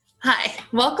Hi,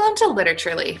 welcome to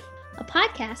Literaturely. A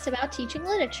podcast about teaching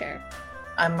literature.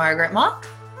 I'm Margaret Mock.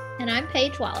 And I'm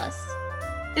Paige Wallace.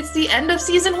 It's the end of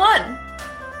season 1.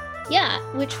 Yeah,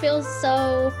 which feels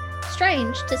so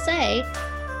strange to say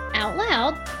out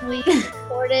loud. We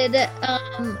recorded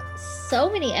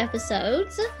so many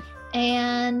episodes,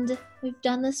 and we've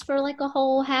done this for like a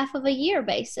whole half of a year,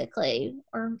 basically,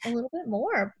 or a little bit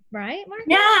more, right, Margaret?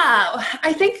 Yeah,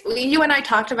 I think you and I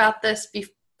talked about this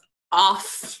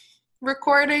off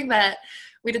recording, that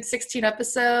we did 16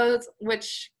 episodes,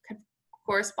 which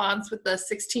corresponds with the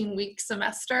 16-week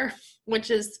semester, which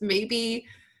is maybe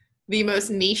the most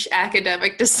niche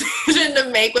academic decision to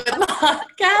make with a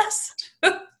podcast.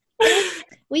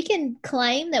 We can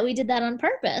claim that we did that on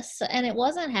purpose, and it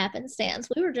wasn't happenstance.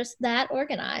 We were just that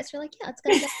organized. We're like, yeah, it's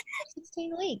going to be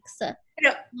 16 weeks.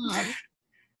 Yeah.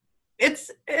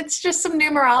 It's just some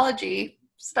numerology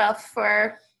stuff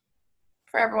for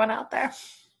everyone out there.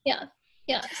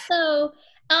 Yeah. So,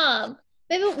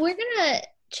 maybe we're gonna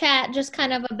chat just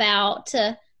kind of about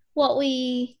what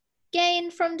we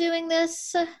gained from doing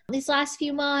this these last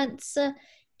few months,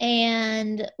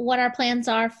 and what our plans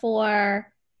are for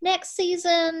next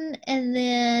season, and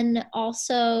then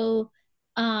also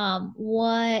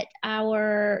what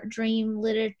our dream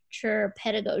literature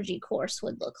pedagogy course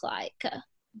would look like.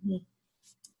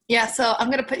 Yeah, so I'm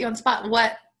gonna put you on the spot.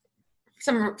 What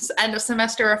some end of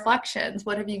semester reflections?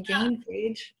 What have you gained,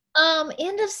 Paige?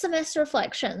 End of semester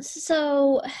reflections.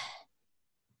 So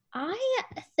I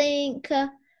think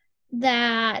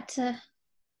that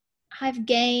I've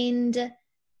gained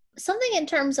something in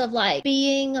terms of like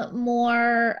being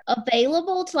more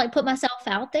available to like put myself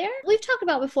out there. We've talked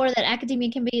about before that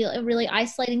academia can be a really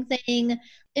isolating thing.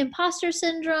 Imposter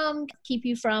syndrome can keep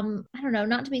you from, I don't know,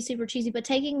 not to be super cheesy, but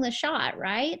taking the shot,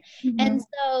 right? Mm-hmm. And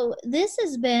so this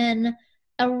has been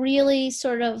a really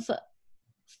sort of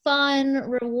fun,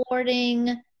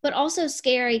 rewarding, but also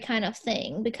scary kind of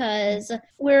thing, because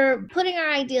we're putting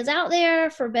our ideas out there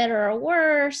for better or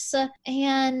worse.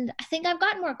 And I think I've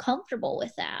gotten more comfortable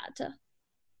with that.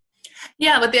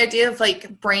 Yeah, but the idea of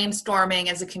like brainstorming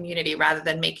as a community rather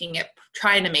than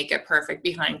trying to make it perfect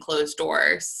behind closed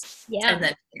doors. Yeah. And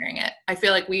then hearing it. I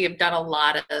feel like we have done a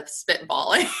lot of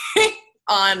spitballing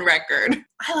on record.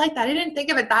 I like that. I didn't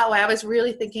think of it that way. I was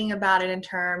really thinking about it in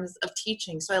terms of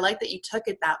teaching. So I like that you took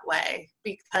it that way,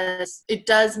 because it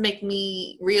does make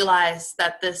me realize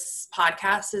that this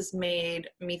podcast has made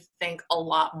me think a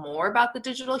lot more about the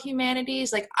digital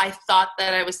humanities. Like, I thought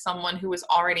that I was someone who was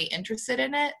already interested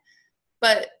in it,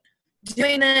 but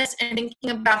doing this and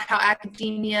thinking about how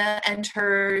academia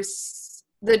enters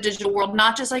the digital world,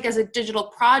 not just like as a digital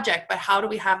project, but how do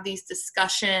we have these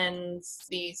discussions,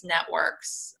 these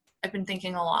networks, I've been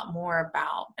thinking a lot more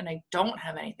about, and I don't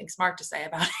have anything smart to say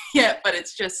about it yet, but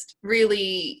it's just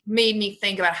really made me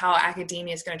think about how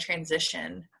academia is going to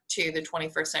transition to the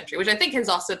 21st century, which I think has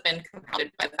also been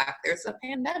compounded by the fact there's a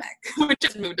pandemic, which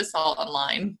has moved us all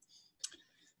online.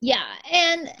 Yeah,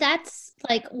 and that's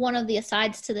like one of the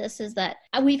asides to this, is that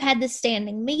we've had this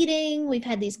standing meeting, we've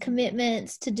had these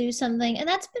commitments to do something, and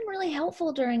that's been really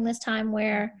helpful during this time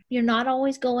where you're not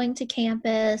always going to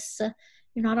campus,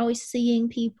 you're not always seeing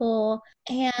people,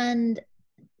 and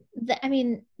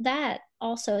that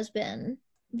also has been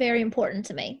very important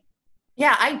to me.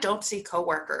 Yeah, I don't see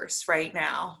coworkers right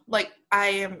now. Like, I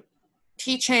am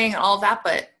teaching and all of that,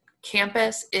 but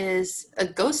campus is a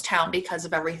ghost town because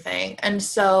of everything. And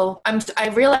so I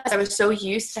realized I was so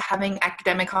used to having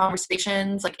academic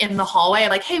conversations like in the hallway,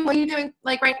 like, hey, what are you doing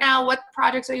like right now? What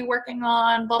projects are you working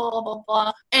on? Blah, blah, blah,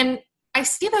 blah. And I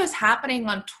see those happening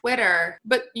on Twitter,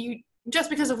 but just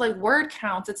because of like word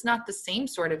counts, it's not the same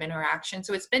sort of interaction.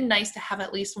 So it's been nice to have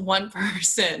at least one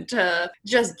person to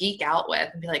just geek out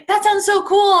with and be like, that sounds so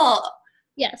cool.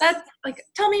 Yes. That's like,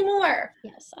 tell me more.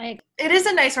 Yes, I agree. It is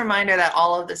a nice reminder that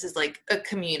all of this is like a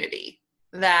community,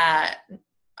 that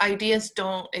ideas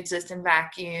don't exist in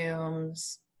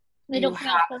vacuums. They don't come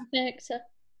out perfect.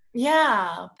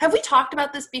 Yeah. Have we talked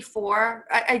about this before?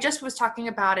 I just was talking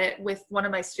about it with one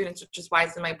of my students, which is why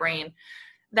it's in my brain,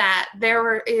 that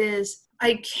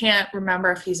I can't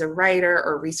remember if he's a writer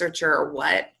or researcher or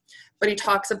what, but he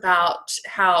talks about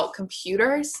how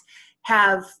computers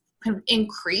have kind of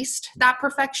increased that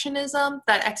perfectionism,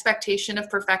 that expectation of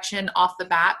perfection off the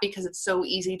bat, because it's so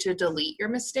easy to delete your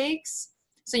mistakes.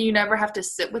 So you never have to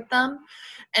sit with them.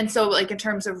 And so like in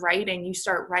terms of writing, you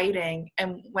start writing,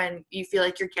 and when you feel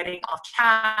like you're getting off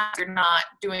track, you're not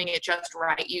doing it just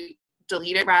right, you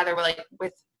delete it. Rather, like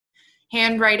with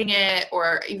handwriting it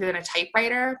or even a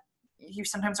typewriter, you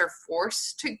sometimes are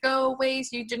forced to go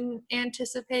ways you didn't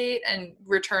anticipate and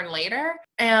return later.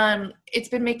 And it's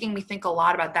been making me think a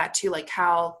lot about that too, like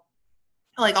how,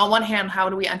 like on one hand, how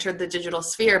do we enter the digital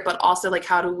sphere, but also like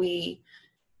how do we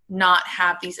not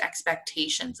have these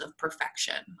expectations of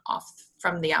perfection off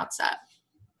from the outset?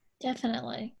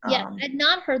 Definitely. Yeah, I'd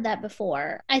not heard that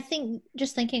before. I think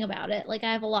just thinking about it, like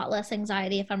I have a lot less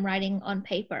anxiety if I'm writing on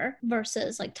paper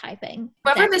versus like typing.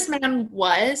 Whoever this man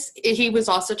was, he was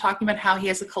also talking about how he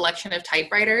has a collection of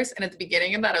typewriters. And at the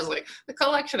beginning of that, I was like, the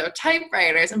collection of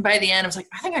typewriters. And by the end, I was like,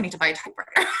 I think I need to buy a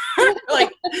typewriter. Like,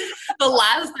 the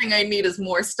last thing I need is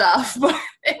more stuff.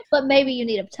 But maybe you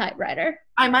need a typewriter.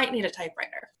 I might need a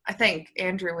typewriter. I think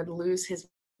Andrew would lose his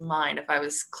mind if I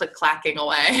was click-clacking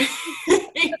away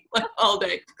all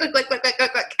day. Click, click, click, click,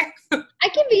 click, click. I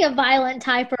can be a violent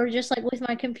typer just like with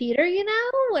my computer, you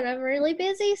know, when I'm really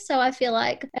busy. So I feel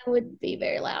like I would be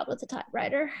very loud with a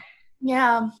typewriter.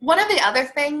 Yeah. One of the other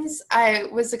things I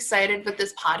was excited with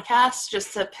this podcast,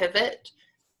 just to pivot,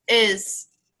 is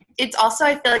it's also,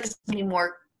 I feel like it's being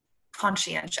more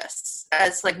conscientious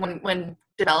as like when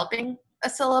developing a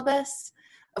syllabus,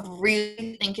 of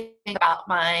really thinking about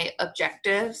my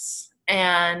objectives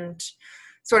and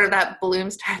sort of that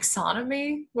Bloom's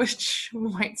taxonomy, which we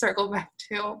might circle back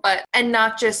to, and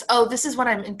not just, oh, this is what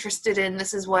I'm interested in,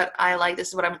 this is what I like, this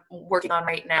is what I'm working on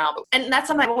right now. And that's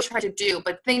something I've always tried to do,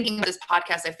 but thinking of this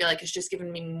podcast, I feel like it's just given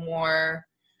me more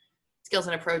skills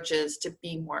and approaches to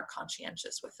be more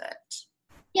conscientious with it.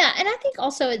 Yeah, and I think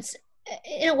also it's,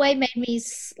 in a way, made me,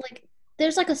 like,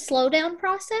 there's like a slowdown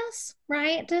process,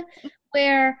 right?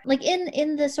 Where like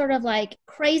in the sort of like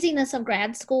craziness of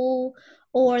grad school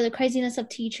or the craziness of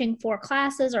teaching 4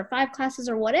 classes or 5 classes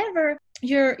or whatever,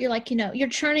 you're like, you know, you're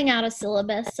churning out a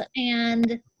syllabus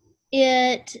and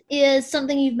it is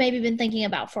something you've maybe been thinking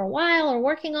about for a while or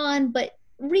working on, but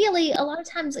really a lot of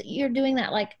times you're doing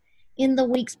that like in the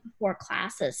weeks before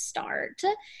classes start.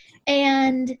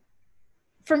 And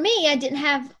for me, I didn't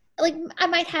have, like, I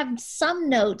might have some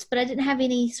notes, but I didn't have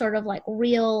any sort of like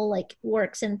real like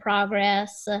works in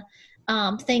progress,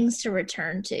 things to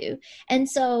return to. And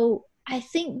so I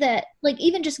think that like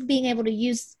even just being able to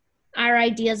use our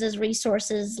ideas as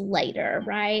resources later,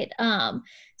 right?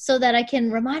 So that I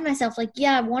can remind myself, like,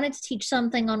 yeah, I wanted to teach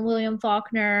something on William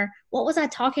Faulkner. What was I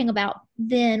talking about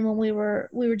then when we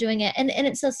were doing it? And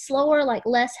it's a slower, like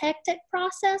less hectic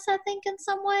process, I think, in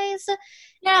some ways.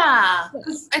 Yeah,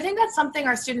 because I think that's something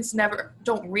our students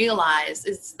don't realize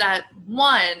is that,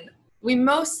 one, we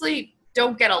mostly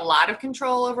don't get a lot of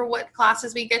control over what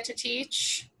classes we get to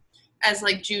teach as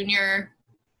like junior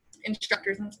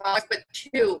instructors and scholars, but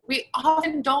 2, we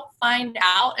often don't find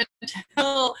out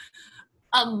until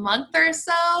a month or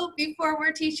so before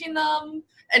we're teaching them.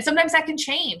 And sometimes that can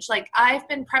change. Like I've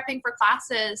been prepping for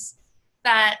classes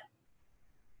that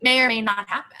may or may not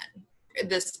happen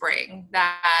this spring.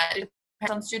 That it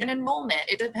depends on student enrollment.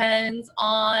 It depends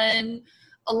on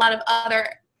a lot of other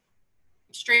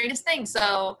extraneous things.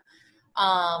 So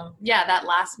yeah, that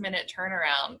last minute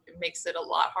turnaround makes it a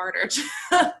lot harder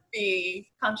to be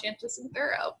conscientious and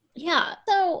thorough. Yeah.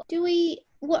 So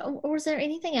was there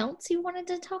anything else you wanted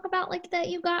to talk about like that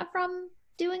you got from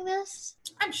doing this?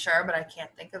 I'm sure, but I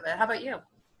can't think of it. How about you?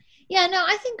 Yeah, no,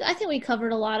 I think we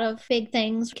covered a lot of big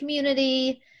things.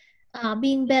 Community,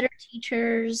 being better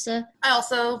teachers.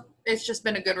 It's just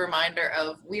been a good reminder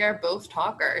of we are both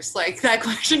talkers. Like that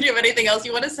question, do you have anything else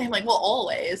you want to say? I'm like, well,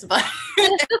 always, but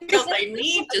because I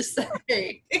need to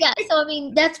say. Yeah, so I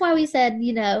mean, that's why we said,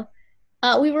 you know,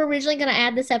 we were originally going to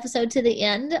add this episode to the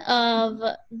end of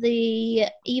the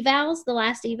evals, the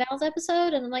last evals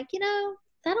episode. And I'm like, you know,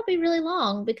 that'll be really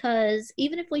long because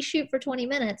even if we shoot for 20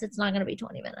 minutes, it's not going to be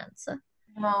 20 minutes.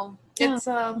 Well, it's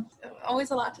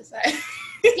always a lot to say.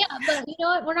 Yeah, but you know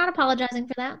what? We're not apologizing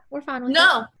for that. We're fine with it.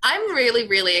 No, I'm really,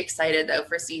 really excited, though,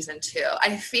 for season 2.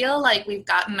 I feel like we've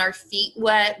gotten our feet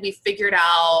wet. We've figured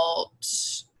out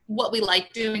what we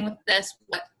like doing with this,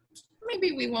 what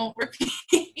maybe we won't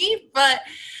repeat. But,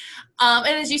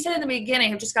 and as you said in the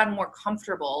beginning, I've just gotten more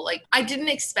comfortable. Like, I didn't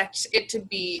expect it to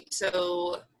be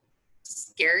so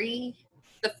scary,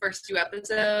 the first 2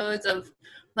 episodes of,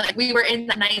 like, we were in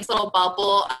that nice little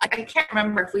bubble. I can't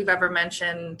remember if we've ever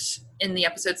mentioned in the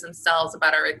episodes themselves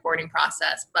about our recording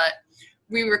process, but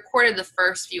we recorded the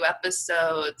first few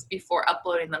episodes before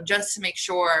uploading them just to make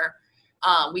sure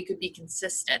we could be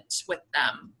consistent with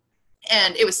them.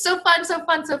 And it was so fun.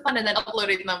 And then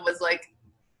uploading them was like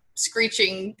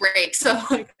screeching brakes. So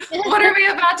like, what are we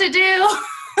about to do?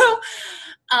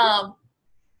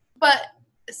 But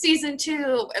season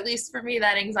 2, at least for me,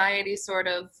 that anxiety sort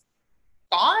of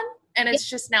gone, and it's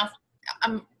just now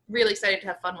I'm really excited to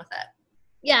have fun with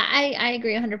it. Yeah, I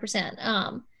agree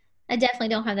 100%. I definitely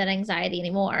don't have that anxiety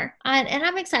anymore. And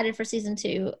I'm excited for season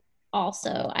 2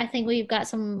 also. I think we've got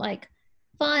some like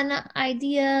fun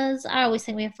ideas. I always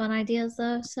think we have fun ideas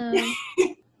though. So,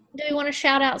 do we want to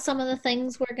shout out some of the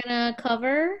things we're gonna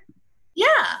cover?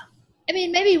 Yeah. I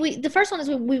mean, maybe the first one is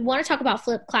we want to talk about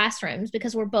flipped classrooms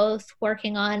because we're both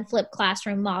working on flipped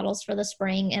classroom models for the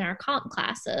spring in our comp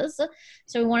classes.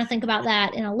 So we want to think about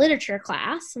that in a literature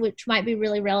class, which might be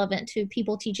really relevant to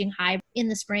people teaching hybrid in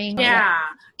the spring. Yeah.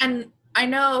 And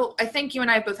I think you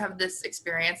and I both have this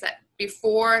experience that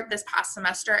before this past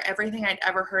semester, everything I'd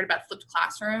ever heard about flipped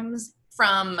classrooms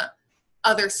from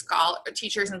other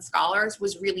teachers and scholars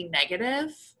was really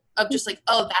negative, of just like,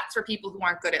 oh, that's for people who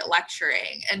aren't good at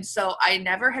lecturing. And so I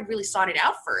never had really sought it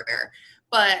out further.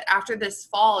 But after this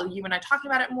fall, you and I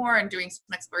talking about it more and doing some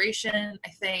exploration, I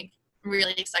think I'm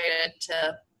really excited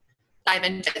to dive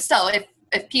into it. So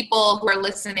if people who are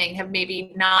listening have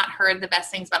maybe not heard the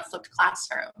best things about flipped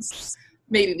classrooms,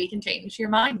 maybe we can change your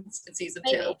minds in season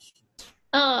 2.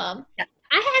 Yeah.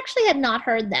 I actually had not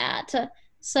heard that.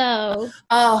 So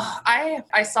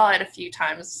I saw it a few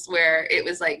times where it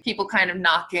was like people kind of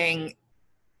knocking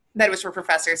that it was for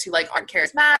professors who like aren't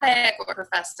charismatic or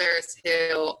professors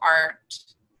who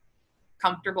aren't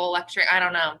comfortable lecturing. I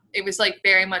don't know. It was like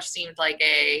very much seemed like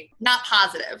a not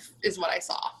positive is what I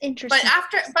saw. Interesting.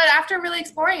 But after really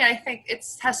exploring it, I think it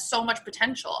has so much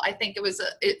potential. I think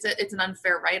it's an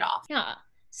unfair write-off. Yeah.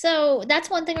 So that's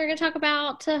one thing we're going to talk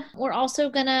about. We're also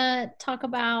going to talk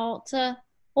about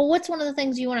well, what's one of the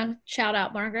things you want to shout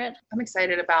out, Margaret? I'm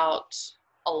excited about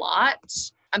a lot.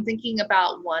 I'm thinking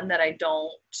about one that I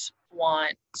don't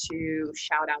want to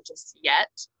shout out just yet.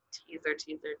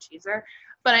 Teaser.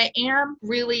 But I am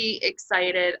really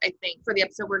excited, I think, for the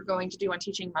episode we're going to do on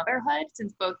teaching motherhood,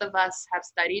 since both of us have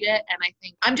studied it. And I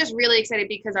think I'm just really excited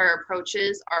because our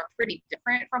approaches are pretty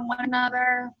different from one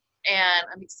another. And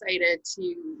I'm excited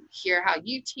to hear how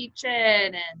you teach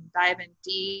it and dive in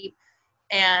deep.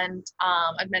 And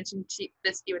I've mentioned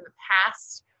this to you in the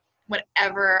past.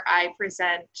 Whenever I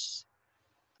present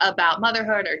about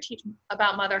motherhood or teach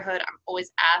about motherhood, I'm always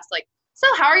asked, like, so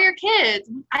how are your kids?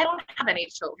 I don't have any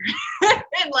children.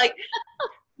 And like,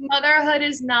 motherhood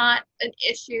is not an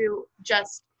issue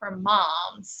just for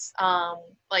moms.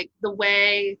 Like the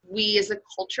way we as a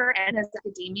culture and as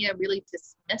academia really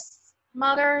dismiss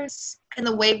mothers and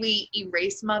the way we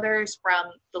erase mothers from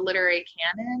the literary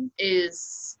canon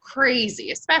is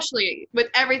crazy, especially with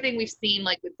everything we've seen,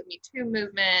 like with the Me Too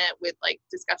movement, with like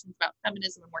discussions about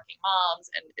feminism and working moms,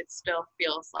 and it still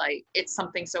feels like it's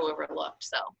something so overlooked.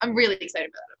 So I'm really excited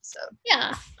for that episode.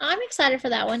 Yeah, I'm excited for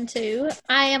that one too.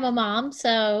 I am a mom,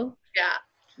 so yeah.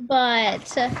 But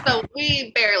so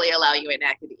we barely allow you in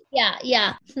academia.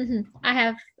 Yeah.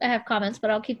 I have comments, but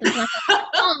I'll keep them to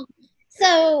myself.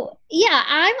 So yeah,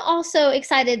 I'm also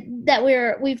excited that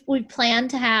we've planned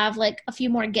to have like a few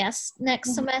more guests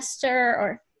next semester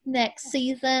or next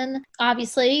season.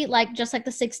 Obviously, like just like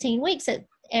the 16 weeks,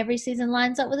 every season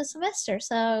lines up with a semester.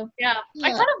 So yeah. I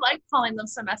kind of like calling them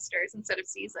semesters instead of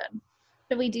season.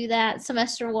 Should we do that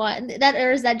semester one? That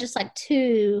or is that just like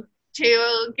too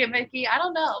gimmicky? I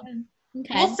don't know.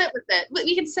 Okay. We'll sit with it.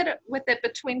 We can sit with it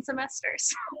between semesters.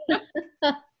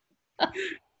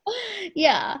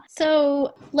 Yeah.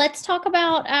 So let's talk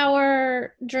about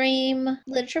our dream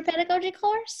literature pedagogy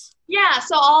course. Yeah.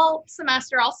 So all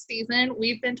semester, all season,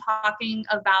 we've been talking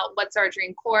about what's our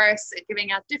dream course,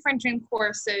 giving out different dream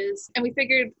courses. And we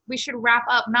figured we should wrap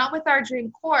up not with our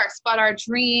dream course, but our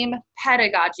dream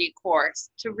pedagogy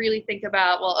course to really think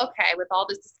about, well, okay, with all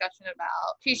this discussion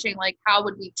about teaching, like how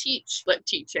would we teach lit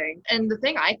teaching? And the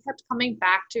thing I kept coming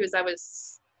back to as I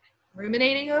was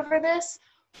ruminating over this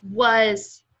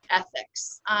was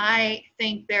ethics. I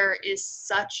think there is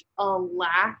such a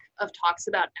lack of talks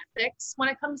about ethics when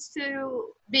it comes to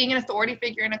being an authority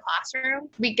figure in a classroom.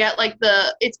 We get like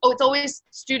it's always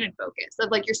student focused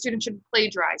of like your student shouldn't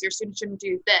plagiarize, your student shouldn't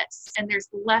do this. And there's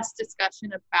less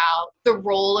discussion about the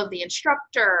role of the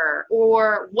instructor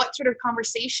or what sort of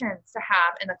conversations to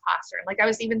have in the classroom. Like I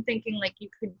was even thinking like you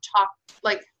could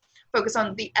focus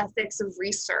on the ethics of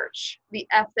research, the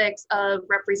ethics of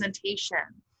representation.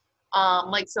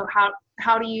 So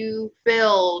how do you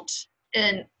build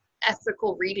an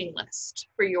ethical reading list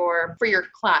for your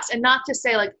class? And not to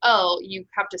say like, oh, you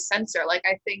have to censor. Like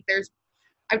I think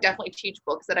I definitely teach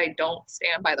books that I don't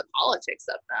stand by the politics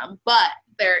of them, but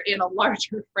they're in a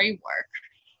larger framework.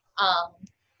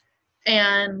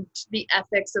 And the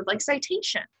ethics of like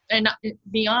citation and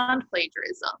beyond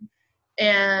plagiarism.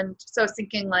 And so I was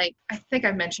thinking, like, I think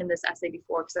I mentioned this essay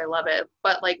before because I love it,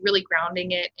 but like really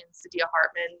grounding it in Sadia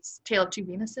Hartman's Tale of Two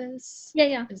Venuses.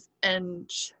 Yeah. And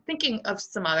thinking of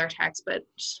some other texts, but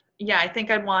yeah, I think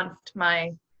I'd want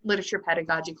my literature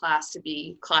pedagogy class to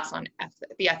be class on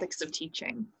the ethics of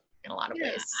teaching in a lot of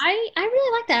ways. I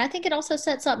really like that. I think it also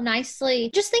sets up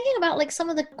nicely, just thinking about like some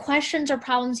of the questions or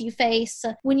problems you face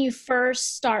when you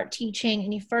first start teaching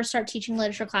and you first start teaching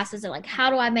literature classes, and like, how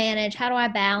do I manage? How do I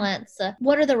balance?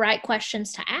 What are the right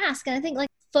questions to ask? And I think like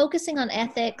focusing on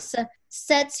ethics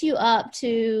sets you up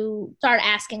to start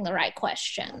asking the right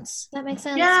questions. Does that make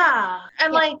sense? Yeah.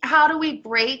 And like, how do we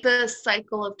break the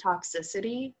cycle of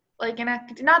toxicity? Like,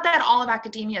 not that all of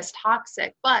academia is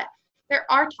toxic, but there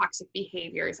are toxic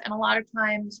behaviors, and a lot of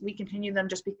times we continue them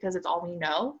just because it's all we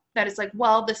know. That it's like,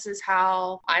 well, this is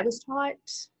how I was taught.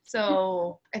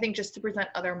 So I think just to present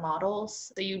other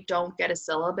models so you don't get a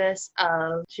syllabus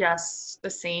of just the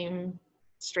same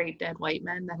straight dead white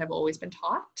men that have always been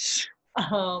taught.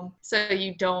 So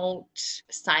you don't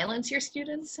silence your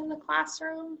students in the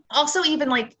classroom. Also, even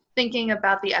like thinking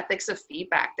about the ethics of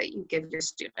feedback that you give your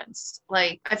students.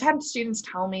 Like, I've had students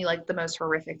tell me like the most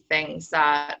horrific things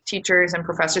that teachers and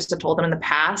professors have told them in the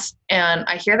past. And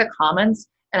I hear the comments,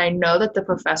 and I know that the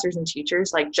professors and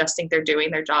teachers like just think they're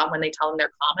doing their job when they tell them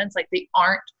their comments. Like, they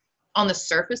aren't on the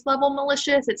surface level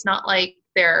malicious. It's not like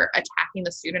they're attacking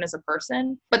the student as a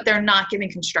person, but they're not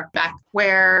giving constructive feedback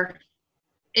where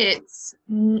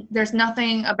there's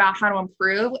nothing about how to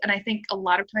improve. And I think a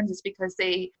lot of times it's because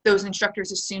those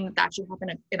instructors assume that should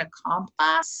happen in a comp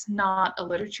class, not a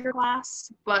literature class.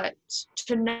 But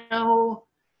to know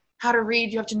how to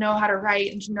read, you have to know how to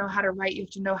write, and to know how to write, you have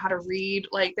to know how to read.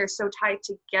 Like, they're so tied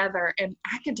together, and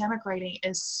academic writing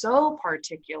is so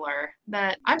particular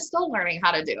that I'm still learning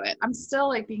how to do it. I'm still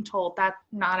like being told that's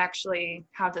not actually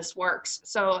how this works.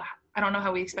 So I don't know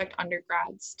how we expect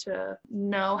undergrads to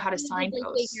know how to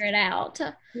signpost. Figure it out.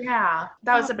 Yeah,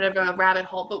 that was a bit of a rabbit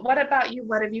hole. But what about you?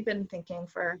 What have you been thinking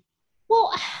for?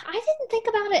 Well, I didn't think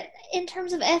about it in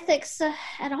terms of ethics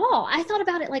at all. I thought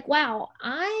about it like, wow,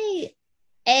 I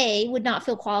would not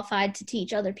feel qualified to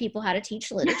teach other people how to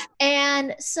teach literature.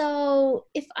 And so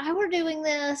if I were doing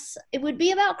this, it would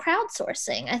be about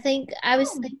crowdsourcing. I think I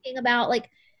was thinking about like,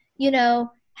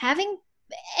 having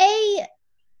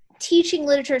teaching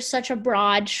literature is such a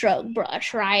broad stroke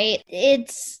brush, right?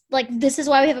 It's like, this is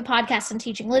why we have a podcast on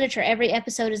teaching literature. Every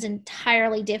episode is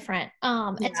entirely different.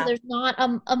 And so there's not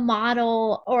a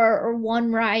model or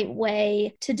one right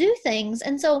way to do things.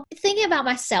 And so thinking about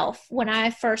myself when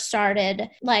I first started,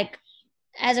 like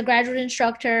as a graduate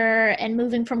instructor and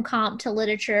moving from comp to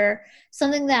literature,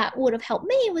 something that would have helped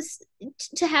me was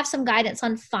to have some guidance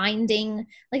on finding,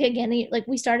 like, again, like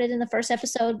we started in the first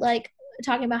episode, like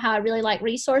talking about how I really like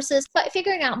resources, but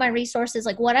figuring out my resources,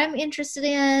 like what I'm interested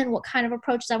in, what kind of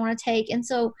approaches I want to take. And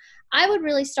so I would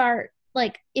really start,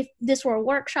 like, if this were a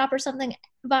workshop or something,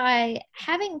 by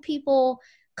having people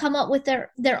come up with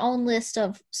their own list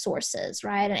of sources,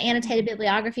 right? An annotated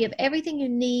bibliography of everything you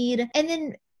need, and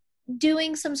then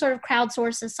doing some sort of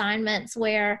crowdsource assignments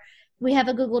where we have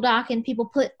a Google Doc and people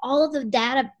put all of the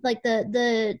data, like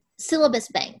the syllabus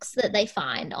banks that they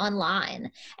find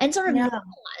online, and sort of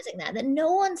normalizing that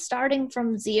no one's starting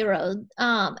from zero,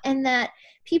 and that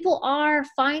people are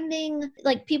finding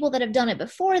like people that have done it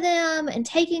before them and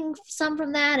taking some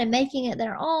from that and making it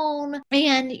their own.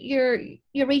 And you're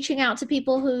reaching out to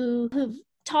people who've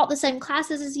taught the same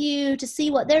classes as you to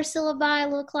see what their syllabi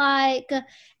look like,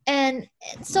 and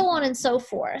so on and so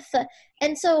forth.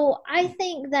 And so I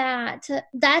think that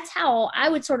that's how I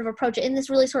would sort of approach it in this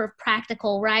really sort of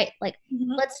practical, right? Like,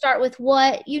 let's start with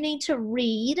what you need to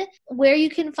read, where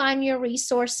you can find your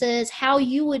resources, how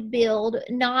you would build,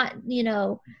 not,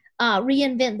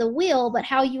 reinvent the wheel, but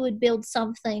how you would build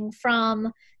something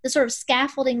from the sort of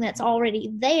scaffolding that's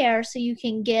already there so you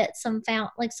can get some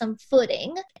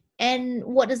footing. And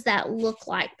what does that look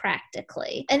like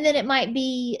practically? And then it might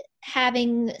be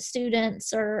having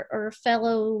students or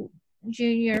fellow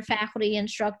junior faculty,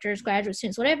 instructors, graduate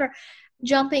students, whatever,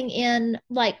 jumping in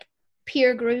like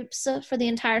peer groups for the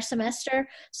entire semester.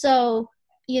 So,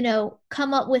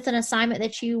 come up with an assignment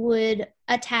that you would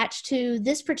attach to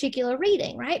this particular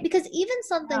reading, right? Because even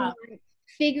something like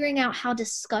figuring out how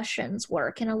discussions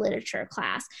work in a literature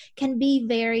class can be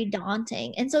very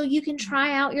daunting. And so you can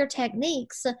try out your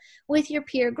techniques with your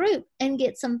peer group and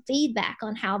get some feedback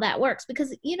on how that works.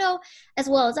 Because, as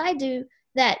well as I do,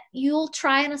 that you'll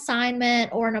try an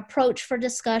assignment or an approach for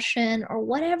discussion or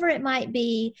whatever it might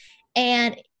be,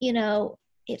 and,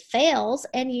 it fails,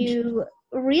 and you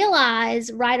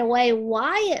realize right away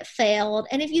why it failed.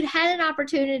 And if you'd had an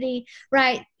opportunity,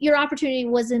 right, your opportunity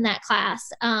was in that class.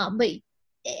 But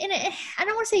I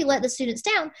don't want to say you let the students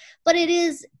down, but it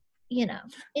is, you know,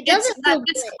 it doesn't it's that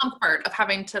discomfort of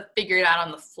having to figure it out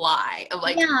on the fly of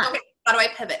like, yeah. Okay,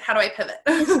 how do I pivot?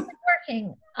 It's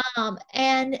working.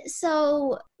 And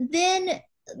so then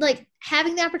like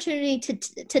having the opportunity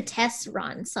to test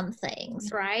run some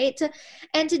things, right?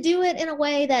 And to do it in a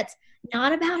way that's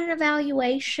not about an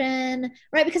evaluation,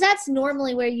 right? Because that's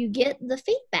normally where you get the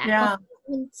feedback. Yeah.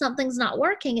 When something's not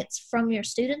working, it's from your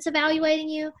students evaluating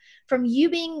you, from you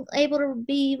being able to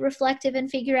be reflective and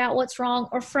figure out what's wrong,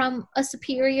 or from a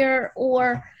superior,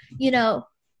 or, you know,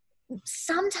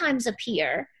 sometimes a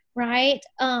peer, right?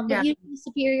 But usually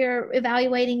superior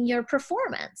evaluating your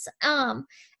performance.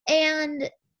 And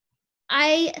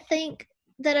I think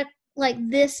that like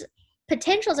this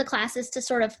potential as a class is to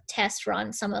sort of test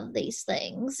run some of these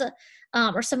things,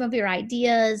 or some of your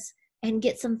ideas, and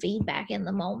get some feedback in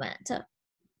the moment.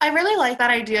 I really like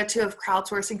that idea too of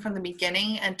crowdsourcing from the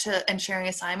beginning and sharing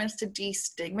assignments to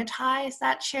destigmatize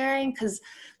that sharing, because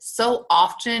so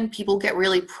often people get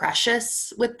really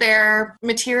precious with their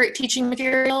teaching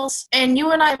materials. And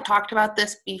you and I have talked about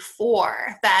this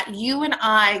before, that you and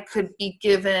I could be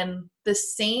given the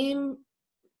same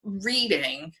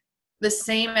reading, the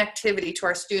same activity to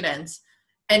our students,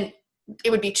 and it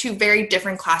would be two very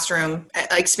different classroom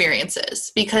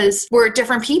experiences, because we're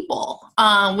different people.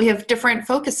 We have different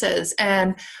focuses,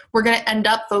 and we're going to end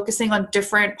up focusing on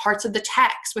different parts of the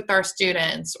text with our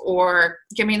students, or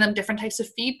giving them different types of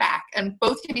feedback, and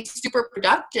both can be super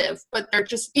productive, but they're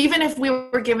just, even if we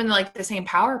were given like the same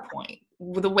PowerPoint,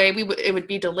 the way it would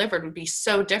be delivered would be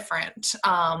so different.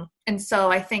 And so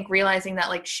I think realizing that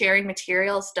like sharing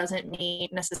materials doesn't mean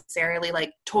necessarily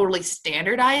like totally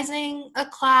standardizing a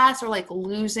class, or like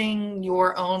losing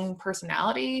your own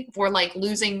personality, or like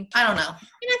losing, I don't know. And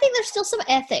I think there's still some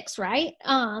ethics, right?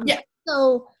 Yeah.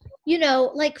 So, you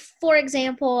know, like for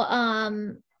example,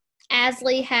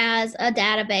 ASLE has a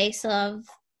database of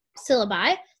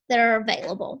syllabi that are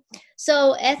available.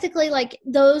 So ethically, like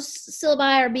those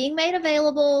syllabi are being made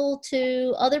available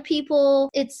to other people.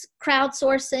 It's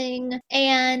crowdsourcing,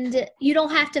 and you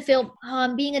don't have to feel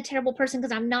I'm being a terrible person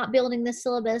because I'm not building this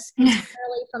syllabus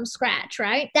entirely from scratch,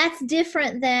 right? That's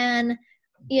different than,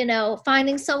 you know,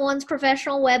 finding someone's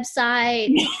professional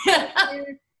website,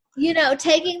 you know,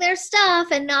 taking their stuff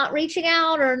and not reaching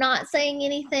out or not saying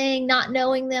anything, not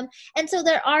knowing them. And so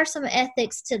there are some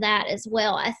ethics to that as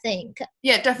well, I think.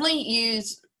 Yeah, definitely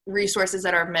use resources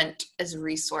that are meant as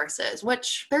resources,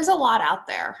 which there's a lot out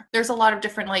there. There's a lot of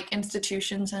different like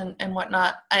institutions and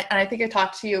whatnot. And I think I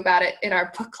talked to you about it in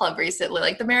our book club recently.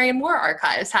 Like the Merriam-Webster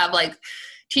archives have like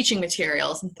teaching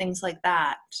materials and things like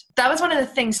that. That was one of the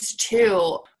things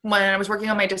too, when I was working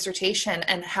on my dissertation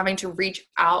and having to reach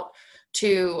out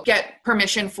to get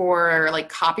permission for like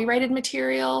copyrighted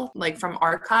material, like from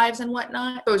archives and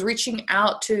whatnot. I was reaching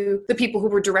out to the people who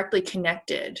were directly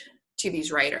connected to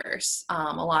these writers,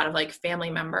 a lot of like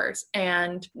family members.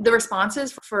 And the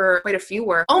responses for quite a few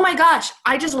were, oh my gosh,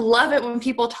 I just love it when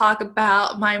people talk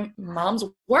about my mom's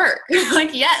work.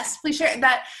 Like, yes, please share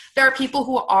that. There are people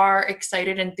who are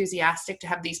excited and enthusiastic to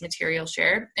have these materials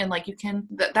shared. And like you can,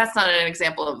 that's not an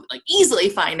example of like easily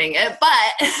finding it,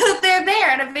 but they're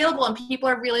there and available, and people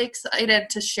are really excited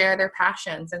to share their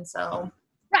passions. And so.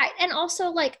 Right. And also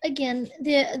like, again,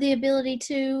 the ability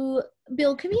to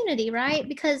build community, right?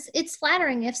 Because it's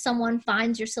flattering if someone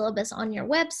finds your syllabus on your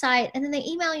website and then they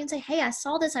email you and say, hey, I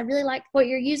saw this. I really like what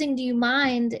you're using. Do you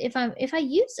mind if I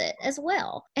use it as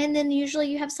well? And then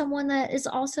usually you have someone that is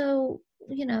also,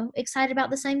 you know, excited about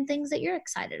the same things that you're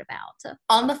excited about.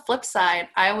 On the flip side,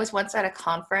 I was once at a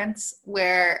conference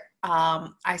where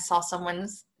I saw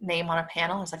someone's name on a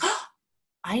panel. I was like, oh,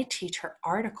 I teach her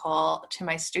article to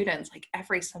my students like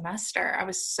every semester. I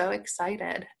was so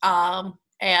excited.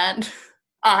 And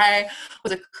I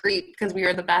was a creep because we were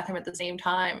in the bathroom at the same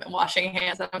time and washing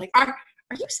hands. And I'm like, are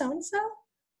you so-and-so?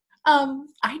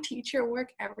 I teach your work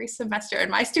every semester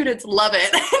and my students love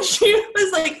it. And she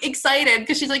was like excited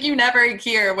because she's like, you never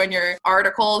hear when your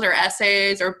articles or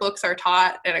essays or books are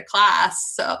taught in a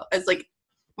class. So it's like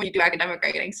when you do academic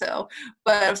writing. So,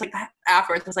 but I was like that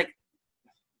afterwards, I was like,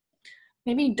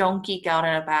 maybe don't geek out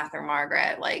in a bathroom,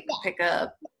 Margaret. Like pick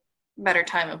a better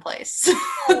time and place.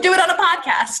 Do it on a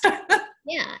podcast.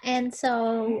 Yeah. And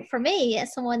so for me,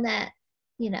 as someone that,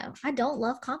 you know, I don't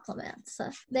love compliments.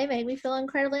 They make me feel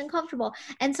incredibly uncomfortable.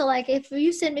 And so like, if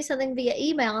you send me something via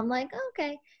email, I'm like, oh,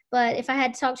 okay. But if I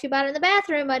had to talk to you about it in the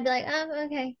bathroom, I'd be like, oh,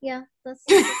 okay. Yeah.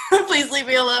 Please leave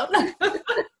me alone.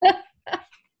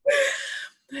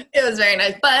 It was very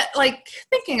nice. But like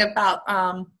thinking about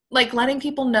like letting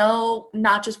people know,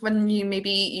 not just when you maybe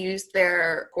use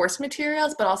their course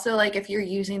materials, but also like if you're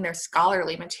using their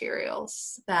scholarly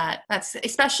materials, that's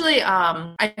especially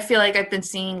I feel like I've been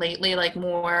seeing lately like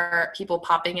more people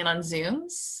popping in on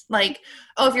Zooms. Like,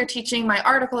 oh, if you're teaching my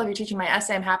article, if you're teaching my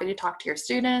essay, I'm happy to talk to your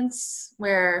students.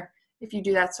 Where if you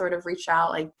do that sort of reach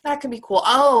out, like that could be cool.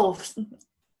 Oh,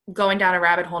 going down a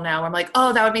rabbit hole now where I'm like,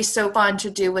 oh, that would be so fun to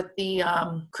do with the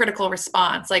critical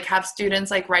response, like have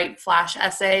students like write flash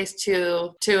essays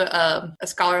to a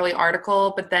scholarly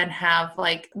article, but then have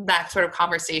like that sort of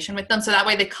conversation with them. So that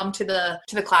way they come to the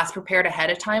class prepared ahead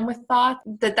of time with thought.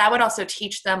 That would also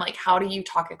teach them like, how do you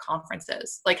talk at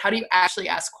conferences? Like, how do you actually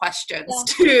ask questions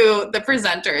to the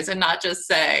presenters and not just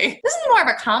say, this is more of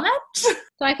a comment? So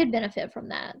I could benefit from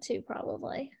that too,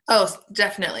 probably. Oh,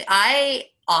 definitely. I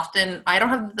don't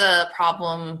have the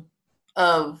problem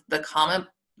of the comment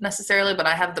necessarily, but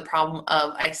I have the problem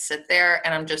of I sit there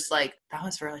and I'm just like, that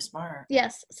was really smart.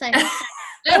 Yes, same.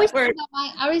 I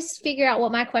always figure out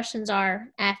what my questions are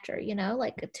after,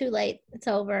 like too late, it's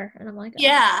over. And I'm like, oh.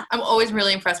 Yeah, I'm always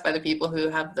really impressed by the people who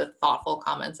have the thoughtful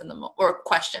comments or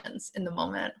questions in the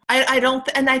moment.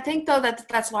 And I think though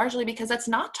that's largely because that's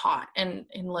not taught in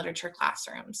literature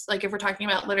classrooms. Like if we're talking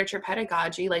about literature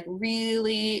pedagogy, like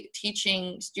really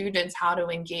teaching students how to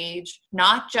engage,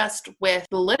 not just with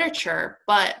the literature,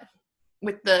 but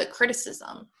with the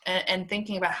criticism and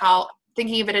thinking of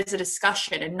it as a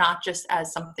discussion and not just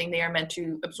as something they are meant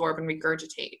to absorb and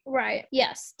regurgitate. Right.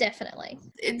 Yes, definitely.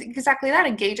 Exactly that,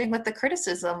 engaging with the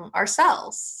criticism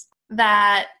ourselves.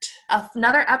 That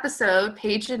another episode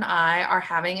Paige and I are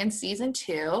having in season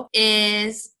 2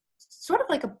 is sort of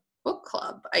like a book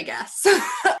club, I guess.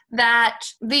 That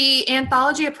the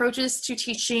anthology approaches to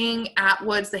teaching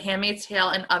Atwood's The Handmaid's Tale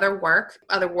and other works.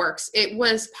 It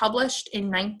was published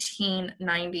in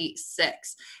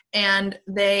 1996. And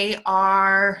they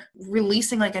are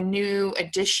releasing like a new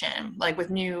edition, like with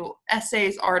new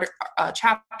essays,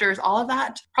 chapters, all of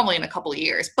that, probably in a couple of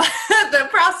years. But the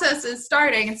process is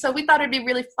starting. And so we thought it'd be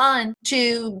really fun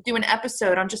to do an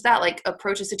episode on just that, like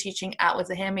approaches to teaching Atwood's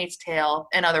The Handmaid's Tale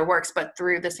and other works, but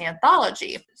through this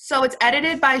anthology. So it's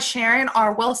edited by Sharon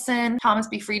R. Wilson, Thomas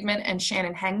B. Friedman, and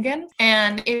Shannon Hengen.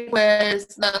 And it was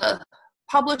the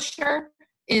publisher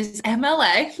is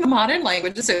MLA, the Modern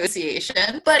Language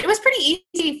Association, but it was pretty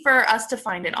easy for us to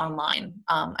find it online.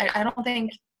 I don't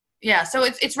think, so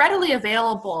it's readily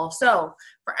available. So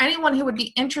for anyone who would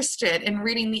be interested in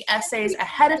reading the essays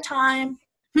ahead of time.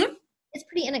 It's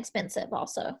pretty inexpensive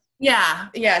also. Yeah,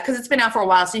 because it's been out for a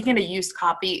while, so you can get a used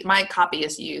copy. My copy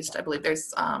is used. I believe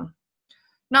there's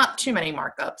not too many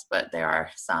markups, but there are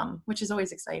some, which is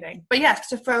always exciting. But yeah,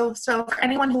 so for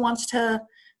anyone who wants to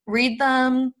read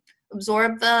them,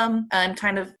 absorb them, and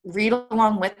kind of read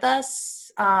along with us.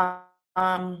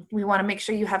 We want to make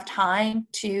sure you have time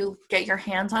to get your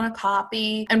hands on a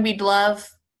copy, and we'd love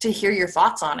to hear your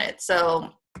thoughts on it.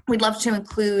 So we'd love to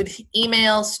include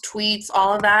emails, tweets,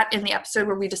 all of that in the episode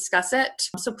where we discuss it.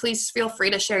 So please feel free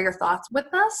to share your thoughts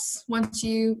with us once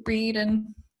you read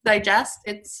and digest.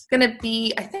 It's going to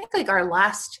be, I think, like our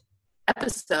last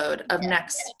episode of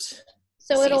next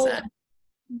season. It'll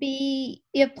you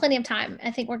have plenty of time. I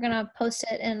think we're gonna post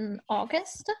it in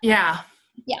August. Yeah.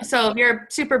 So if you're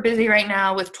super busy right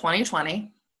now with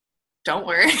 2020, don't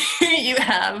worry. You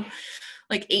have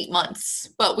like 8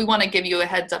 months, but we want to give you a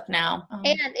heads up now.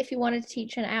 And if you wanted to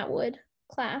teach an Atwood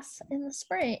class in the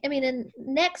spring, in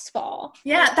next fall.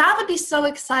 Yeah, that would be so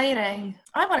exciting.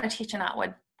 I want to teach an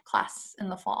Atwood class in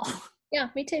the fall. Yeah,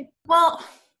 me too. Well,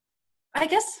 I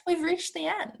guess we've reached the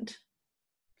end.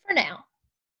 For now.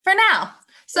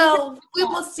 So we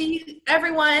will see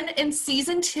everyone in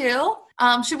season 2.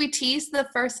 Should we tease the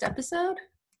first episode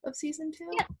of season 2?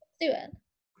 Yeah, let's do it.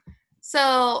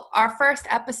 So our first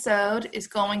episode is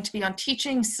going to be on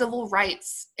teaching civil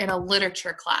rights in a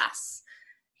literature class.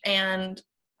 And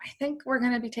I think we're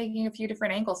going to be taking a few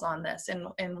different angles on this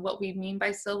and what we mean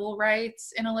by civil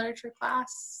rights in a literature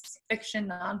class,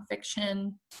 fiction,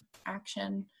 nonfiction,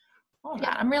 action, all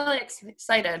that. I'm really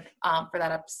excited for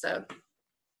that episode.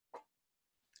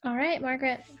 All right,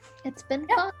 Margaret. It's been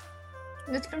fun.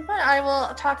 It's been fun. I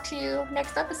will talk to you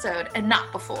next episode and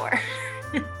not before.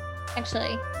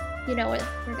 Actually, you know what?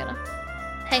 We're going to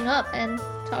hang up and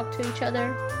talk to each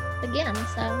other again.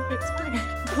 So it's fine.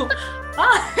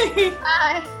 Bye.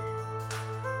 Bye.